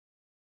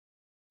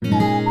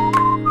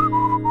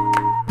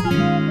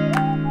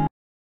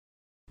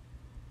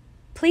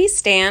Please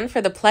stand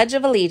for the Pledge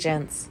of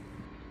Allegiance.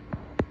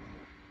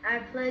 I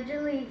pledge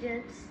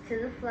allegiance to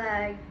the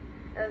flag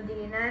of the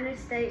United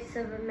States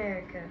of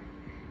America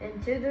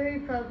and to the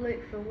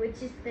republic for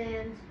which it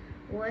stands,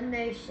 one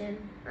nation,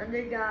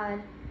 under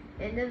God,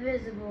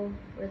 indivisible,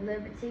 with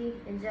liberty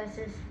and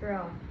justice for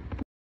all.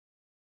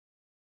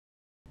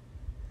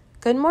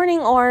 Good morning,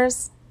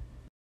 Orrs.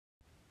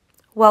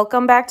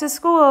 Welcome back to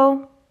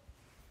school.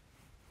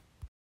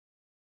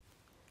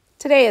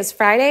 Today is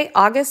Friday,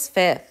 August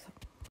 5th.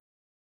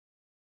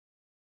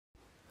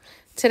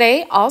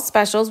 Today, all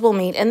specials will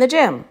meet in the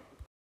gym.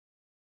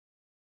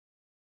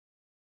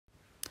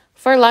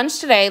 For lunch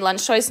today,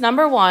 lunch choice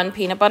number 1,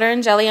 peanut butter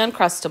and jelly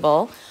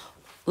Uncrustable.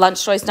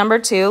 Lunch choice number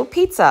 2,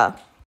 pizza.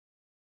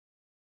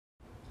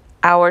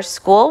 Our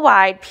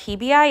school-wide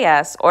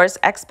PBIS Orrs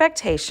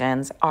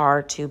expectations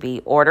are to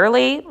be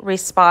orderly,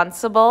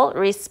 responsible,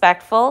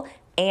 respectful,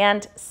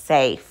 and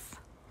safe.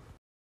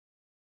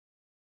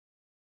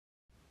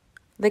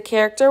 The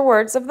character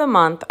words of the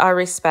month are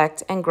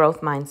respect and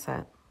growth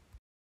mindset.